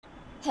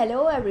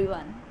Hello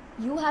everyone.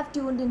 You have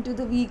tuned into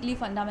the weekly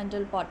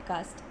fundamental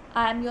podcast.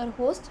 I am your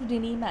host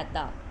Rini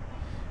Mehta.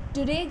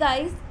 Today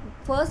guys,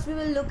 first we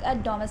will look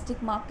at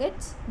domestic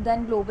markets,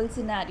 then global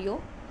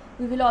scenario.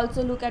 We will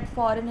also look at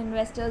foreign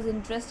investors'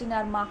 interest in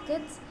our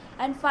markets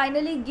and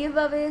finally give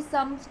away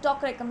some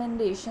stock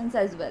recommendations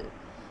as well.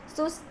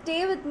 So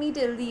stay with me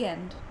till the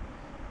end.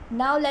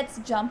 Now let's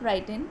jump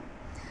right in.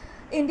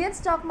 Indian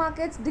stock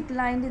markets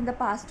declined in the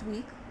past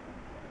week.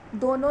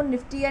 दोनों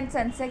Nifty and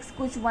Sensex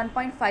कुछ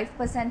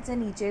 1.5% से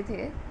नीचे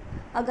थे.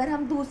 अगर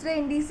हम दूसरे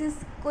indices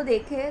को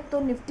देखें तो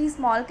Nifty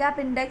small cap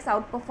index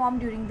out perform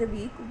during the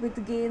week with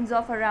gains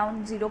of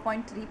around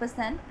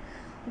 0.3%,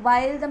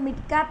 while the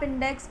mid cap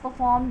index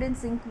performed in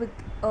sync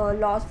with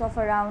loss of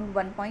around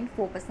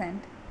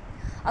 1.4%.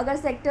 अगर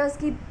सेक्टर्स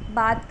की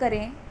बात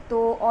करें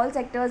तो all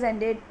sectors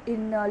ended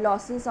in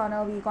losses on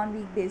a week on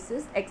week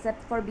basis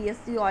except for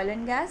BSE oil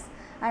and gas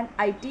and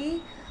IT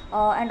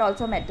and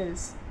also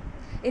metals.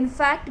 In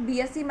fact,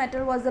 BSE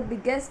Metal was the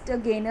biggest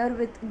gainer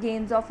with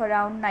gains of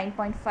around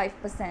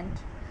 9.5%.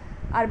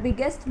 Our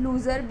biggest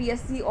loser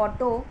BSE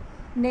Auto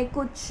ने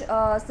कुछ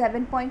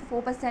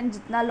 7.4%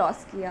 जितना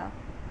loss किया.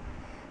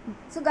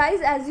 So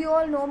guys, as you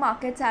all know,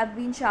 markets have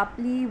been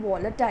sharply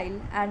volatile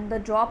and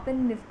the drop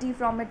in Nifty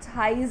from its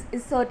highs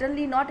is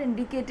certainly not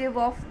indicative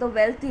of the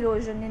wealth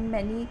erosion in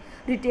many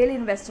retail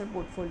investor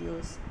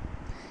portfolios.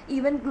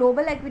 Even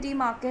global equity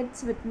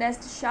markets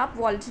witnessed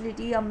sharp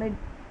volatility amid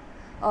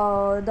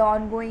the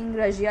ongoing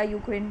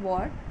Russia-Ukraine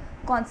war,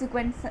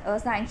 consequent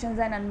sanctions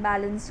and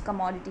unbalanced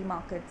commodity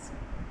markets.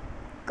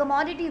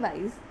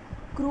 Commodity-wise,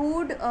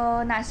 crude,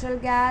 natural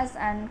gas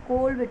and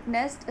coal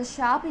witnessed a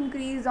sharp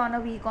increase on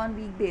a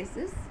week-on-week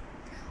basis.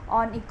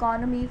 On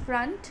economy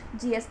front,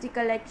 GST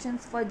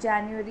collections for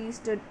January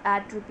stood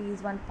at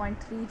rupees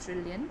 1.3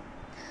 trillion.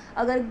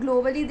 अगर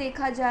globally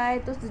देखा जाए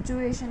तो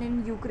situation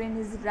in Ukraine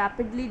is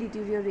rapidly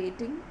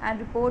deteriorating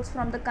and reports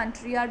from the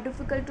country are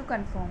difficult to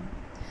confirm.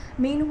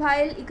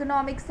 Meanwhile,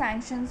 economic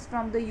sanctions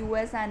from the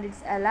US and its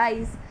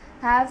allies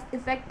have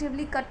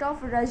effectively cut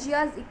off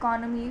Russia's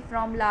economy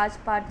from large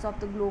parts of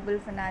the global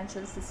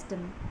financial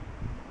system.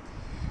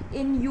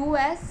 In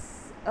US,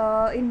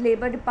 in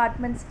Labor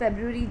Department's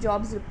February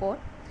jobs report,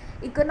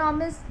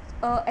 economists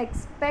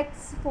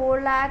expects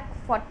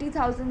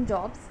 440,000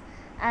 jobs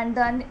and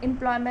the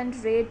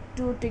unemployment rate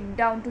to tick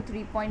down to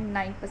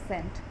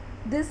 3.9%.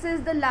 This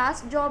is the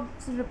last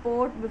jobs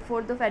report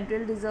before the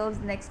Federal Reserve's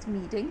next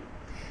meeting,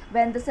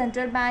 when the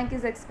central bank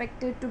is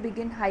expected to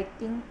begin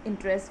hiking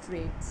interest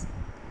rates.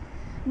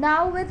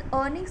 Now, with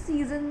earnings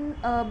season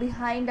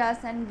behind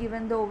us and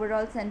given the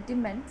overall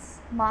sentiments,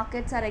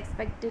 markets are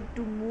expected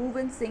to move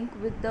in sync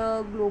with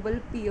the global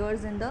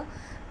peers in the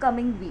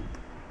coming week.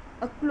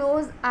 A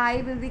close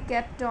eye will be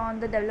kept on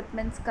the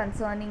developments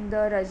concerning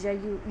the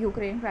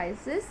Russia-Ukraine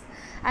crisis,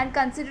 and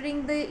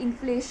considering the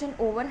inflation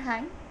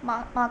overhang,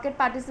 market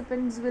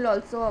participants will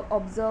also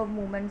observe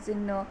movements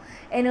in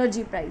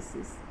energy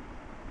prices.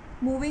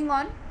 Moving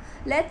on,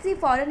 let's see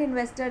foreign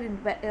investor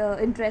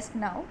interest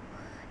now.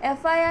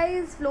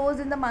 FII's flows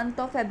in the month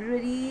of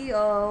February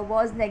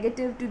was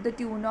negative to the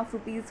tune of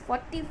rupees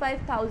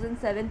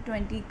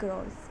 45,720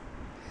 crores.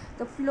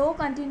 The flow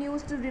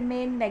continues to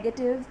remain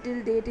negative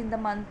till date in the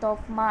month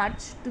of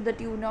March to the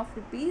tune of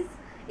rupees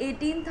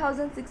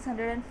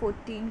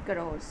 18,614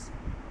 crores.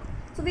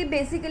 So we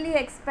basically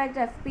expect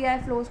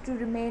FPI flows to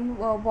remain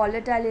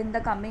volatile in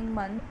the coming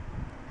month.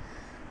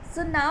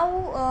 So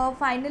now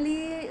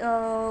finally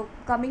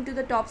coming to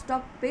the top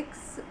stock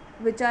picks,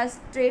 which are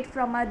straight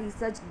from our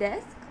research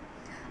desk.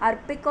 Our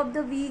pick of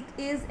the week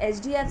is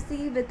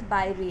HDFC with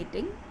buy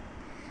rating.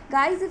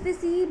 Guys, if we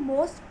see,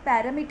 most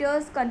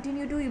parameters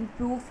continue to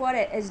improve for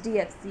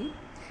HDFC.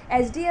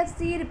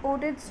 HDFC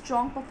reported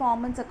strong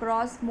performance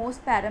across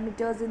most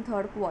parameters in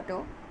third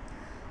quarter.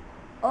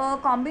 A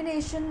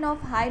combination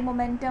of high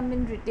momentum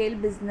in retail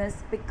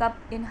business, pickup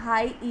in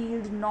high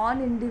yield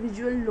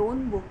non-individual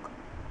loan book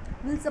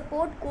will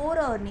support core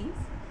earnings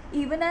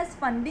even as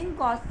funding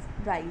costs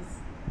rise.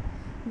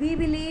 We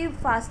believe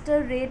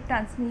faster rate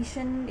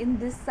transmission in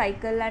this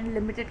cycle and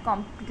limited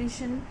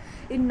competition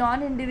in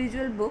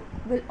non-individual book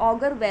will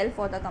augur well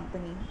for the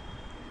company.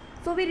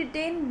 So we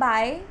retain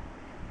buy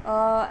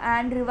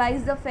and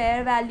revise the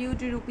fair value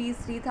to rupees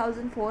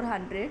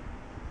 3,400,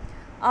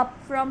 up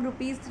from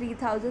rupees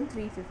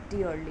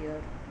 3,350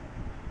 earlier.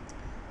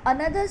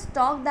 Another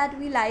stock that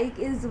we like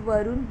is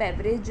Varun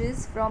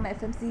Beverages from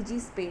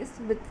FMCG space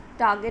with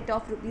target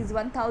of rupees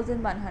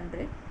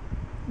 1,100.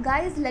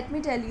 Guys, let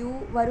me tell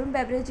you, Varun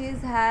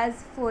Beverages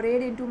has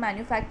forayed into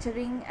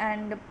manufacturing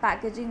and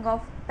packaging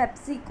of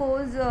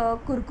PepsiCo's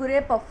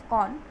Kurkure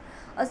Puffcorn,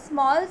 a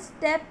small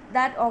step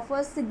that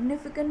offers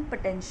significant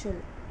potential.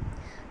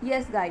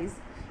 Yes guys,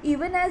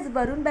 even as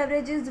Varun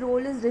Beverages'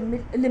 role is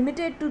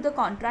limited to the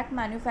contract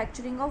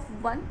manufacturing of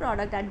one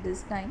product at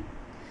this time,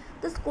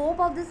 the scope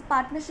of this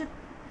partnership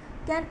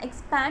can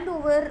expand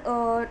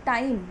over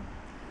time,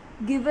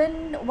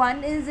 given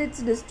one is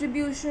its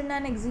distribution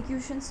and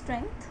execution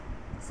strength,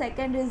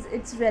 second is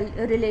its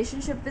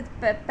relationship with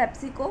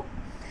PepsiCo,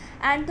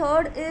 And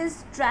third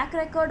is track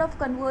record of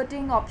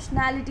converting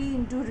optionality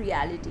into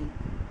reality.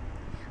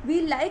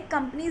 We like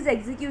companies'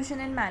 execution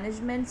and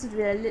management's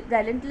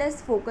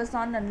relentless focus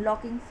on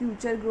unlocking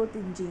future growth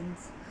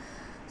engines.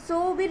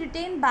 So we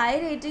retain buy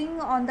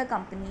rating on the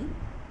company.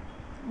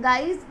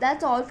 Guys,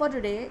 that's all for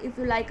today. If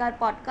you like our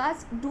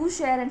podcast, do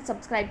share and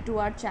subscribe to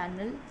our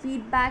channel.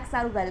 Feedbacks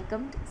are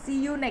welcomed.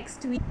 See you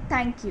next week.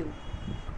 Thank you.